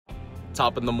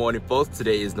Top of the morning, folks.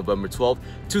 Today is November 12th,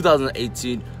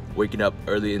 2018. Waking up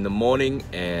early in the morning,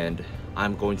 and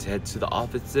I'm going to head to the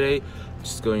office today. I'm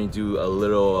just going to do a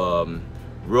little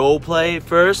role play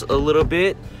first, a little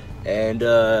bit, and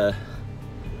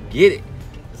get it.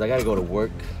 Because I gotta go to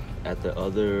work at the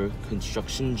other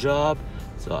construction job.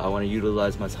 So I want to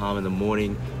utilize my time in the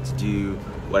morning to do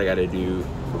what I gotta do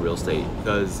for real estate.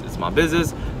 Because it's my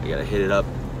business, I gotta hit it up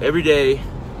every day,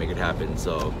 make it happen.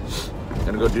 So I'm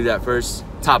gonna go do that first.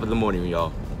 Top of the morning,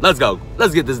 y'all. Let's go.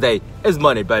 Let's get this day. It's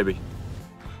Monday, baby.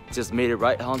 Just made it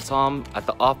right on time at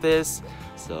the office.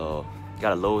 So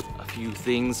gotta load a few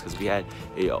things because we had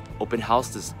a open house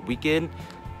this weekend.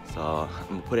 So I'm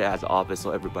gonna put it at the office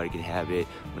so everybody can have it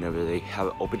whenever they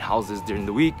have open houses during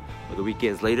the week or the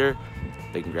weekends later.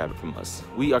 They can grab it from us.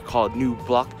 We are called New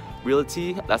Block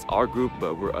Realty. That's our group,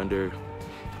 but we're under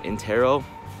Intero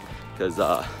because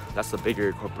that's a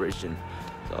bigger corporation.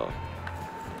 So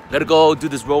gotta go do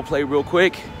this role play real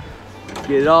quick,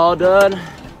 get it all done,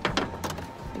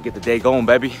 and get the day going,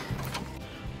 baby.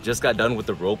 Just got done with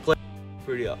the role play.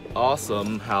 Pretty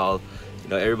awesome how, you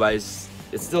know,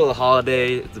 it's still a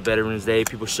holiday, it's a Veterans Day,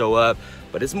 people show up,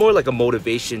 but it's more like a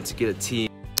motivation to get a team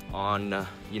on,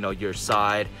 you know, your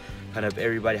side. Kind of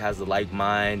everybody has a like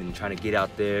mind and trying to get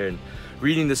out there, and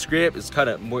reading the script is kind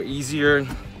of more easier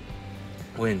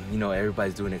when, you know,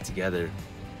 everybody's doing it together.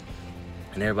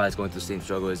 And everybody's going through the same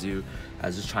struggle as you. I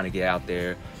was just trying to get out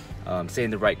there, saying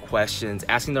the right questions,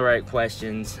 asking the right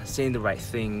questions, saying the right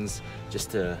things,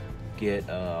 just to get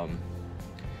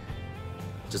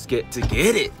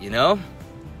it, you know?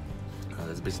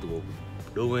 That's basically what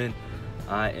we're doing.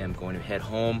 I am going to head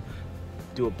home,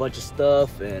 do a bunch of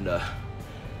stuff, and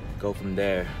go from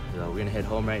there. So we're gonna head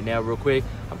home right now real quick.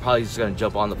 I'm probably just gonna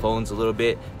jump on the phones a little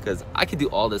bit because I can do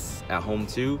all this at home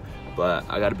too. But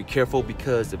I gotta be careful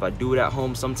because if I do it at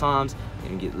home sometimes, you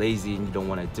can get lazy and you don't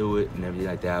wanna do it and everything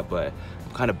like that. But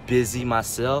I'm kind of busy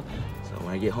myself. So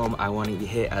when I get home, I wanna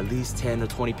hit at least 10 or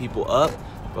 20 people up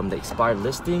from the expired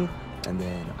listing, and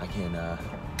then I can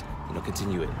you know,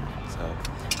 continue it. So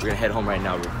we're gonna head home right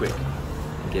now real quick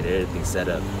and get everything set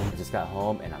up. I just got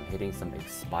home and I'm hitting some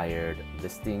expired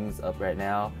listings up right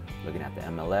now, looking at the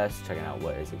MLS, checking out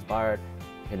what is expired,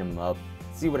 hit them up,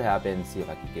 see what happens, see if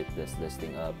I can get this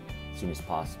listing up as soon as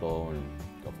possible and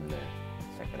go from there.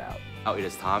 Check it out. Oh, it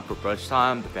is time for brunch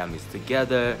time. The family's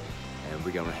together and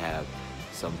we're gonna have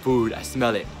some food. I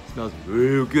smell it. It smells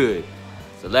real good.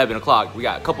 It's 11 o'clock. We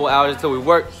got a couple hours until we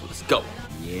work, so let's go.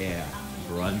 Yeah,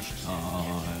 brunch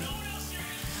time.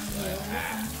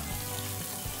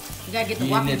 You gotta get the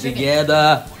walking chicken.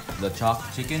 Together. The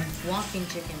chopped chicken? Walking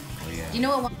chicken. Oh, yeah. You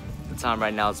know what? The time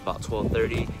right now is about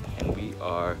 12:30 and we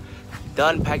are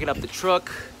done packing up the truck,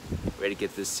 ready to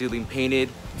get this ceiling painted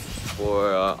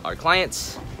for our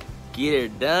clients. Get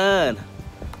it done.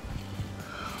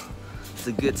 It's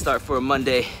a good start for a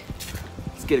Monday.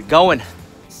 Let's get it going.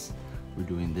 We're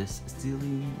doing this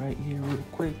ceiling right here real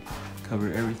quick,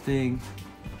 cover everything,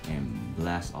 and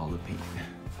blast all the paint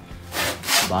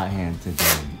by hand today.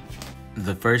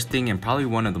 The first thing, and probably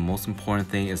one of the most important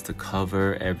thing, is to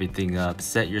cover everything up.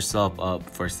 Set yourself up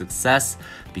for success,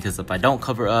 because if I don't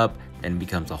cover up, then it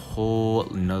becomes a whole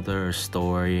nother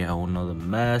story, a whole nother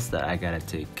mess that I gotta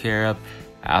take care of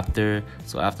after.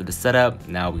 So after the setup,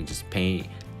 now we just paint,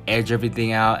 edge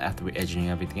everything out. After we're edging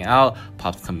everything out,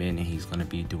 Pop's come in and he's gonna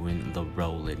be doing the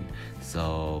rolling.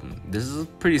 So this is a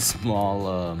pretty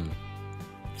small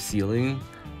ceiling,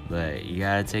 but you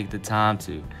gotta take the time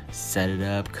to set it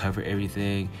up, cover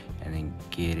everything, and then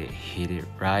get it, hit it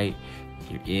right.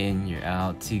 You're in, you're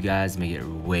out. 2 guys make it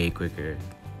way quicker.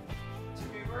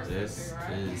 This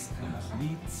is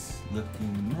complete,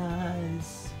 looking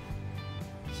nice,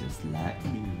 just like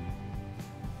new.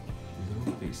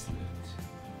 Little facelift,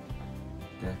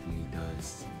 definitely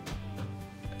does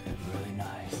it really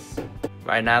nice.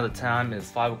 Right now the time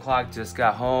is 5 o'clock, just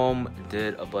got home,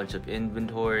 did a bunch of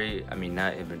inventory, I mean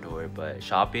not inventory, but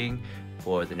shopping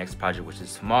for the next project, which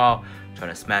is tomorrow.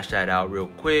 Trying to smash that out real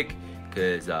quick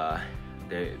because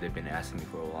they've been asking me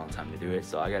for a long time to do it,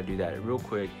 so I gotta do that real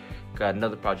quick. Got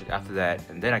another project after that,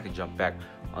 and then I can jump back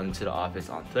onto the office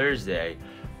on Thursday,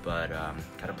 but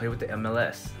gotta play with the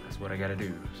MLS. That's what I gotta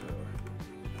do, so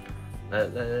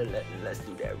let's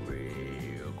do that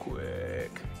real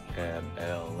quick.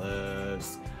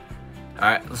 MLS. All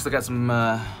right, let's look at some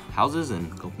houses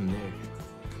and go from there.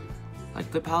 Like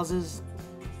flip houses,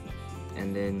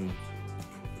 and then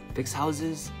fix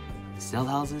houses, sell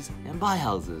houses, and buy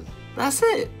houses. That's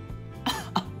it.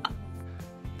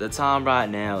 The time right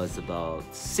now is about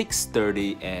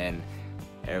 6:30, and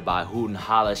everybody hooting,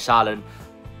 holler, shouting,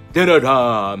 dinner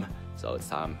time. So it's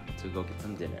time to go get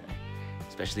some dinner.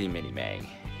 especially Minnie Mang.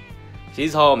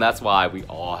 She's home, that's why we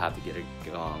all have to get her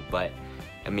going. But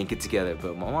I mean, get together.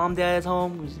 But my mom, dad is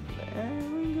home. We just be like,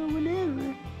 we can go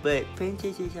whenever. But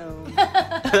Princess is home.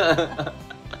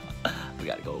 We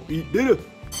gotta go eat dinner.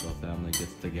 So family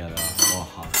gets together for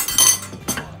hot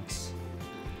dogs,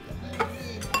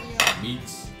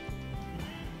 meats,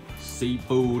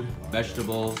 seafood,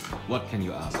 vegetables. What can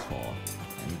you ask for?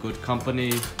 And good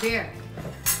company. Beer.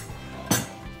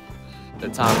 The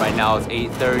time right now is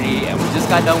 8:30 and we just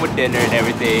got done with dinner and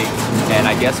everything. And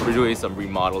I guess we're doing some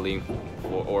remodeling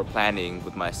or planning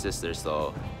with my sister.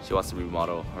 So she wants to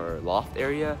remodel her loft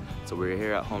area. So we're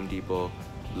here at Home Depot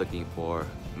looking for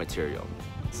material.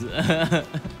 This is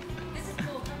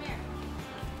cool. Come here.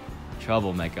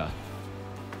 Troublemaker.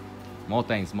 More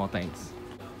things, more things.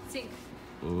 Sink.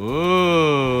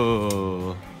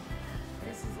 Ooh.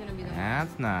 This is gonna be the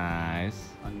That's nice.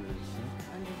 under the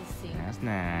sink. That's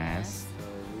nice. So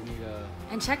we need a...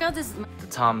 And check out this. The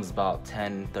time's about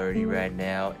 10:30 right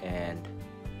now, and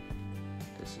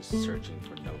this is searching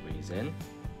for no reason.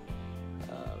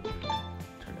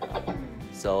 Turn it on.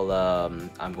 So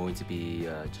I'm going to be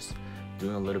just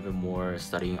doing a little bit more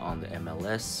studying on the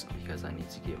MLS because I need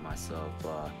to get myself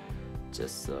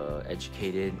just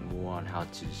educated more on how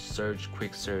to search,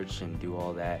 quick search, and do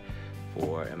all that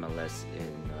for MLS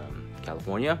in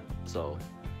California. So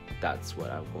that's what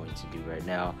I'm going to do right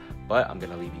now. But I'm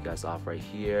gonna leave you guys off right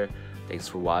here. Thanks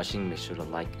for watching. Make sure to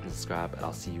like and subscribe, and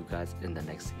I'll see you guys in the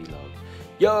next vlog.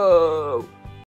 Yo!